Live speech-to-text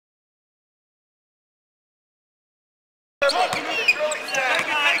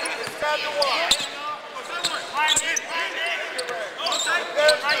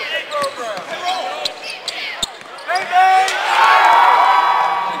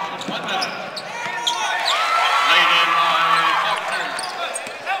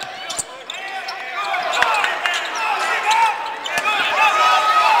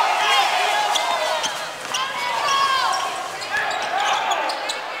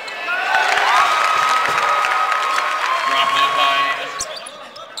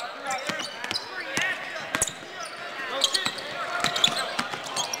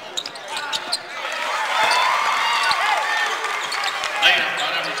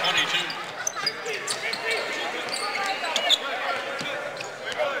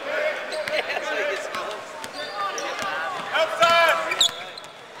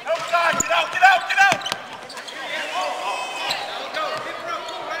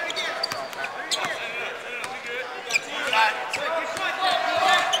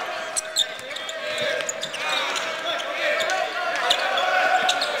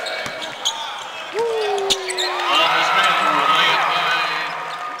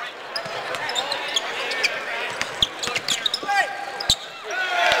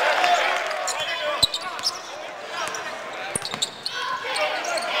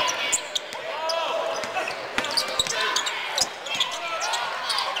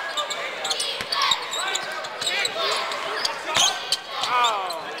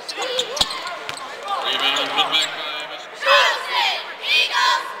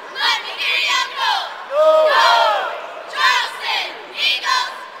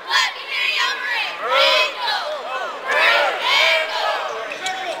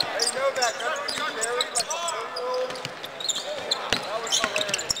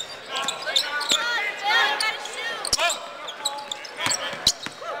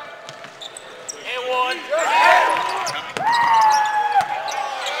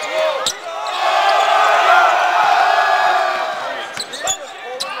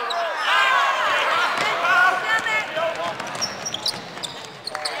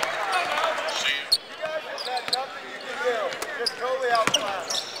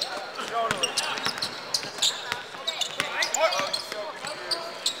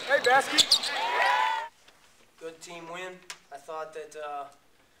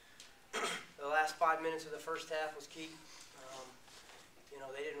The last 5 minutes of the first half was key.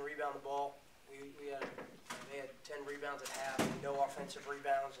 They didn't rebound the ball. They had 10 rebounds at half, no offensive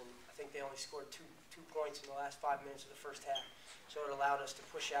rebounds, and I think they only scored two points in the last 5 minutes of the first half. So it allowed us to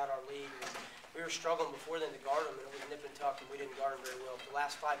push out our lead. We were struggling before then to guard them, and it was nip and tuck, and we didn't guard them very well. The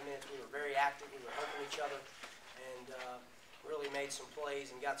last 5 minutes, we were very active. We were helping each other, and really made some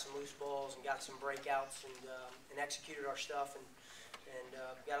plays and got some loose balls and got some breakouts and executed our stuff and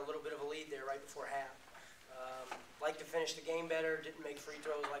got a little bit of a lead there right before half. Like to finish the game better, didn't make free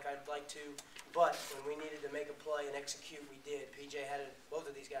throws like I'd like to, but when we needed to make a play and execute, we did. PJ had both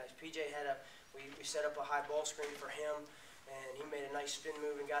of these guys. PJ had we set up a high ball screen for him, and he made a nice spin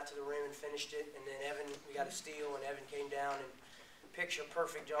move and got to the rim and finished it. And then Evan, we got a steal, and Evan came down and picture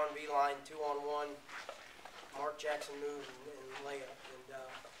perfect John B line, 2-on-1, Mark Jackson move and layup. And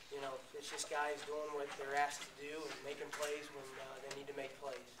it's just guys doing what they're asked to do and making plays when they need to make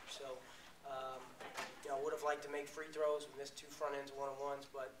plays. So. I would have liked to make free throws. We missed 2 front ends,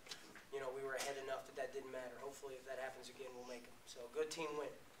 1-on-1s, but we were ahead enough that didn't matter. Hopefully, if that happens again, we'll make them. So, good team win.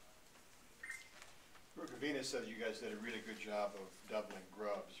 Rick Avina said you guys did a really good job of doubling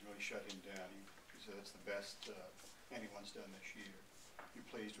Grubbs. You really shut him down. He said it's the best anyone's done this year. You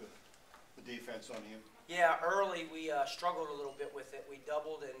pleased with the defense on him? Yeah, early we struggled a little bit with it. We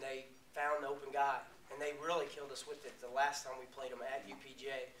doubled, and they found the open guy, and they really killed us with it the last time we played them at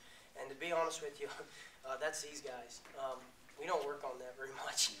UPJ. And to be honest with you, that's these guys. We don't work on that very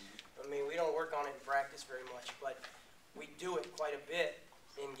much. I mean, we don't work on it in practice very much, but we do it quite a bit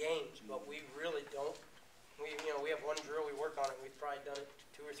in games. But we really don't. We have one drill. We work on it. We've probably done it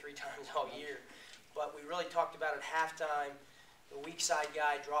 2 or 3 times all year. But we really talked about at halftime the weak side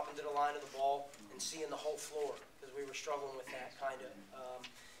guy dropping to the line of the ball and seeing the whole floor because we were struggling with that kind of.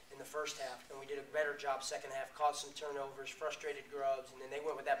 In the first half, and we did a better job second half, caused some turnovers, frustrated Grubbs, and then they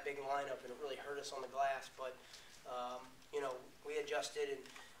went with that big lineup, and it really hurt us on the glass. But, we adjusted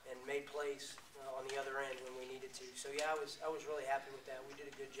and made plays on the other end when we needed to. So, yeah, I was really happy with that. We did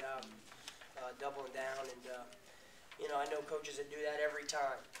a good job doubling down, and, I know coaches that do that every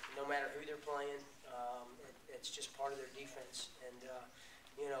time, no matter who they're playing. It's just part of their defense, and,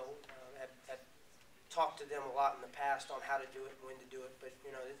 I've talked to them a lot in the past on how to do it and when to do it, but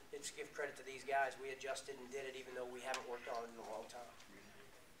it's give credit to these guys. We adjusted and did it even though we haven't worked on it in a long time.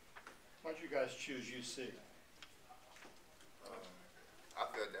 Why did you guys choose UC? I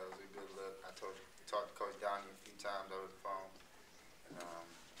felt that was a good look. I talked to Coach Downey a few times over the phone, and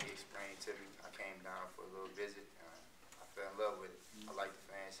he explained to me. I came down for a little visit. I fell in love with it. I like the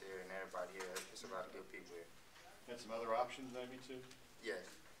fans here and everybody here. There's a lot of good people here. Had some other options maybe too? Yes.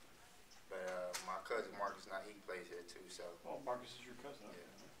 But my cousin Marcus, he plays here too. So. Oh, Marcus is your cousin. Yeah.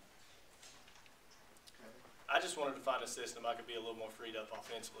 I just wanted to find a system I could be a little more freed up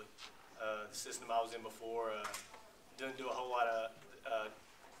offensively. The system I was in before didn't do a whole lot of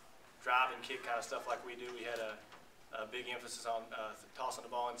drive and kick kind of stuff like we do. We had a big emphasis on tossing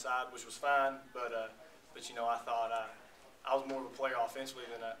the ball inside, which was fine. But I thought I was more of a player offensively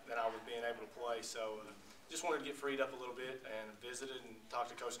than I was being able to play. So just wanted to get freed up a little bit and visited and talked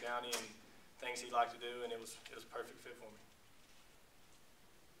to Coach Downey and things he'd like to do, and it was a perfect fit for me.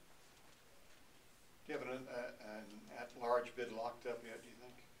 Do you have an at-large bid locked up yet, do you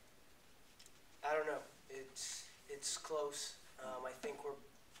think? I don't know. It's close. I think we're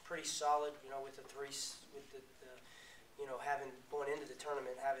pretty solid, with the having going into the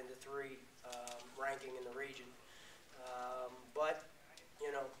tournament, having the 3 ranking in the region. But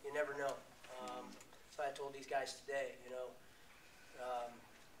you never know. So I told these guys today,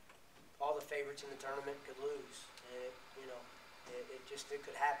 all the favorites in the tournament could lose. And it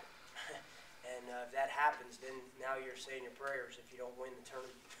could happen. And if that happens, then now you're saying your prayers if you don't win the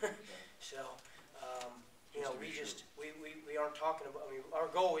tournament. So, we aren't talking about,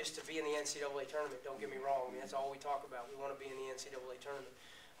 our goal is to be in the NCAA tournament, don't get me wrong. That's all we talk about. We want to be in the NCAA tournament.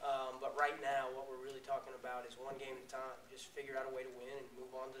 But right now, what we're really talking about is one game at a time. Just figure out a way to win and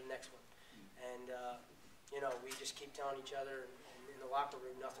move on to the next one. And, we just keep telling each other in the locker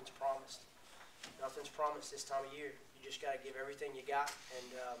room, nothing's promised. Nothing's promised this time of year. You just got to give everything you got and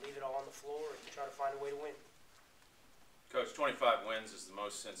leave it all on the floor and try to find a way to win. Coach, 25 wins is the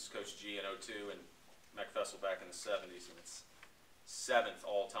most since Coach G in 02 and McFessel back in the 70s, and it's 7th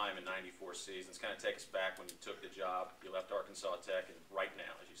all-time in 94 seasons. Kind of take us back when you took the job. You left Arkansas Tech, and right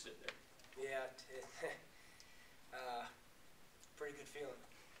now as you sit there. Yeah, pretty good feeling.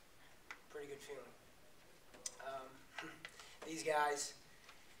 Pretty good feeling. These guys,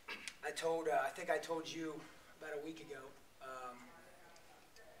 I think I told you about a week ago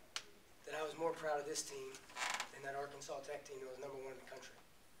that I was more proud of this team than that Arkansas Tech team that was #1 in the country.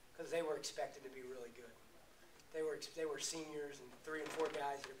 Because because they were expected to be really good. They were seniors and 3 and 4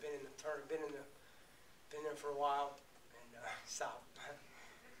 guys that have been in the tournament, been there for a while, and stop. I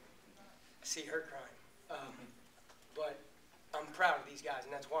see her crying. But I'm proud of these guys,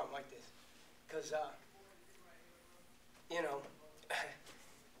 and that's why I'm like this. Because, you know,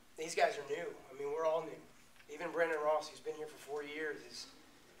 these guys are new. I mean, we're all new. Even Brendan Ross, who's been here for 4 years, is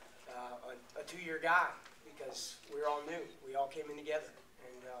a 2-year guy because we're all new. We all came in together.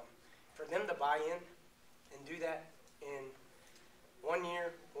 And for them to buy in and do that in 1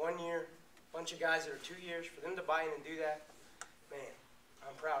 year, bunch of guys that are 2 years, for them to buy in and do that, man,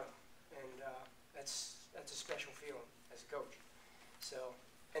 I'm proud of them. And that's a special feeling as a coach. So,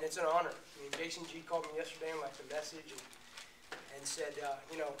 and it's an honor. I mean, Jason G called me yesterday and left a message and said,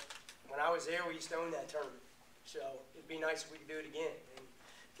 you know, when I was there, we used to own that tournament. So it'd be nice if we could do it again. And,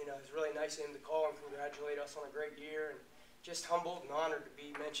 you know, it's really nice of him to call and congratulate us on a great year, and just humbled and honored to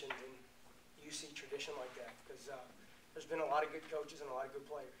be mentioned in UC tradition like that, because there's been a lot of good coaches and a lot of good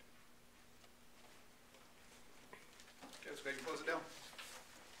players. Okay, let's go ahead and close it down.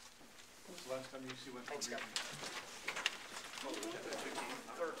 When was the last time UC went to Thanks, the Scott.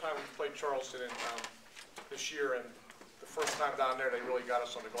 Third time we played Charleston this year, and the first time down there, they really got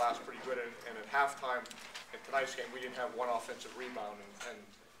us on the glass pretty good. And at halftime, in tonight's game, we didn't have one offensive rebound, and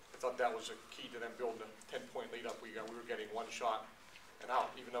I thought that was a key to them building a 10-point lead up. We were getting one shot and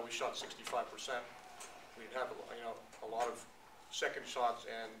out, even though we shot 65%. We didn't have a lot of second shots,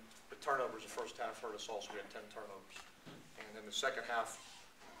 and the turnovers the first half hurt us also. We had 10 turnovers, and in the second half,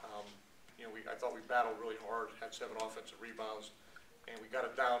 you know, I thought we battled really hard, had 7 offensive rebounds, and we got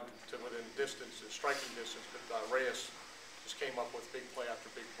it down to within distance, striking distance, but Reyes just came up with big play after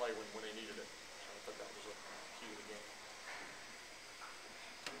big play when they needed it. So I thought that was a key to the game.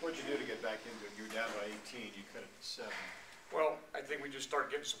 What'd you do to get back into it? You were down by 18, you cut it to 7. Well, I think we just started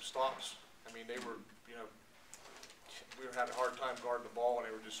getting some stops. I mean, they were, you know, we were having a hard time guarding the ball, and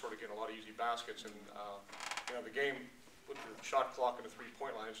they were just sort of getting a lot of easy baskets. And, you know, the game with the shot clock and the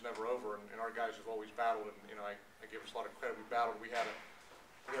three-point line is never over, and our guys have always battled, and, you know, I give us a lot of credit. We battled. We had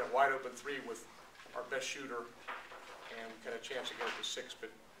a wide open 3 with our best shooter, and we had a chance to get it to 6,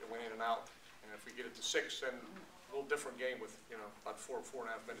 but it went in and out. And if we get it to 6, then a little different game with, you know, about 4.5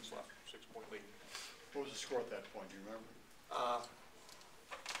 minutes left, 6-point lead. What was the score at that point, do you remember?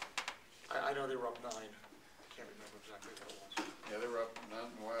 I know they were up 9. I can't remember exactly what it was. Yeah, they were up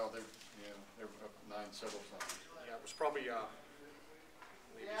 9, well, they were up 9 several times. Yeah, it was probably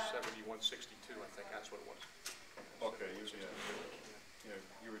maybe 71-62, I think, that's what it was. Okay, you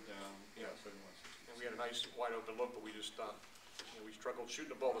were down, yeah, 71. And we had a nice wide open look, but we just, you know, we struggled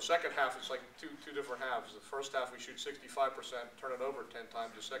shooting the ball. The second half, it's like two different halves. The first half, we shoot 65%, turn it over 10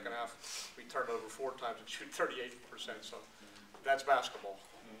 times. The second half, we turn it over 4 times and shoot 38%. So that's basketball.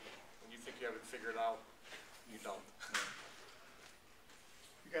 When you think you have it figured out, you don't.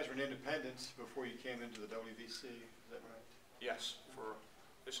 You guys were an independent before you came into the WVC, is that right? Yes,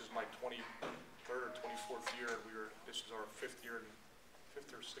 this is my 23rd or 24th year, and this is our 5th or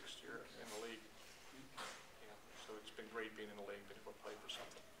 6th year in the league. Yeah, so it's been great being in the league, being able to play for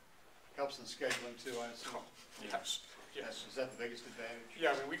something. Helps in scheduling too, I assume? Yes. Is that the biggest advantage?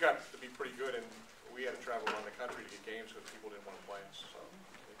 Yeah, I mean, we got to be pretty good, and we had to travel around the country to get games because people didn't want to play us, so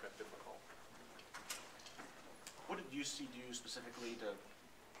it got difficult. What did UC do specifically to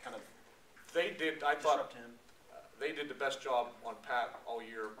kind of They did, I thought, disrupt him? they did the best job on Pat all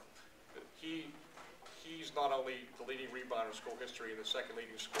year. He's not only the leading rebounder in school history and the second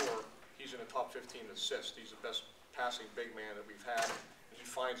leading scorer, he's in the top 15 assists. He's the best passing big man that we've had. And he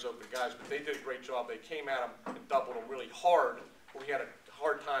finds open guys, but they did a great job. They came at him and doubled him really hard. We had a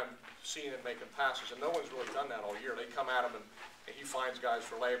hard time seeing him making passes, and no one's really done that all year. They come at him and he finds guys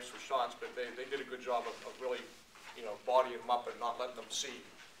for layups, for shots, but they did a good job of really, you know, bodying him up and not letting them see.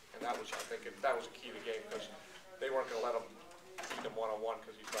 And that was, I think, that was a key to the game because they weren't going to let him beat him one-on-one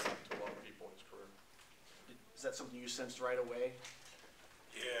because he's run into a lot of people in his career. Is that something you sensed right away?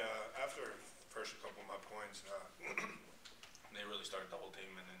 Yeah, after first couple of my points, they really started double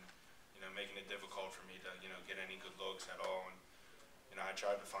teaming and, you know, making it difficult for me to, you know, get any good looks at all. And, you know, I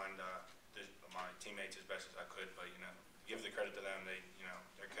tried to find my teammates as best as I could, but, you know, give the credit to them. They, you know,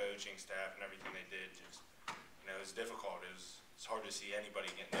 their coaching staff and everything they did just, you know, it was difficult. It's hard to see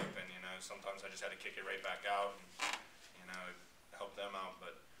anybody getting open, you know. Sometimes I just had to kick it right back out and, you know, help them out,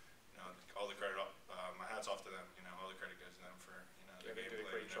 but, you know, all the credit, my hat's off to them, you know, all the credit goes to them for, you know, Yeah, their they did a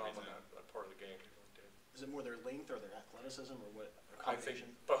gameplay great and job on everything. that part of the game. They really did. Is it more their length or their athleticism or what? Or I think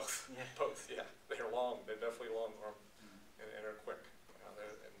combination? both. Yeah. Both, yeah. They're long. They're definitely long arm, and they're quick. You know,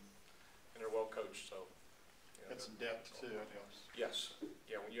 and they're well coached. So, you know, That's some depth too, it helps. Yes,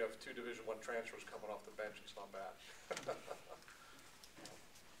 yeah, when you have two Division I transfers coming off the bench, it's not bad.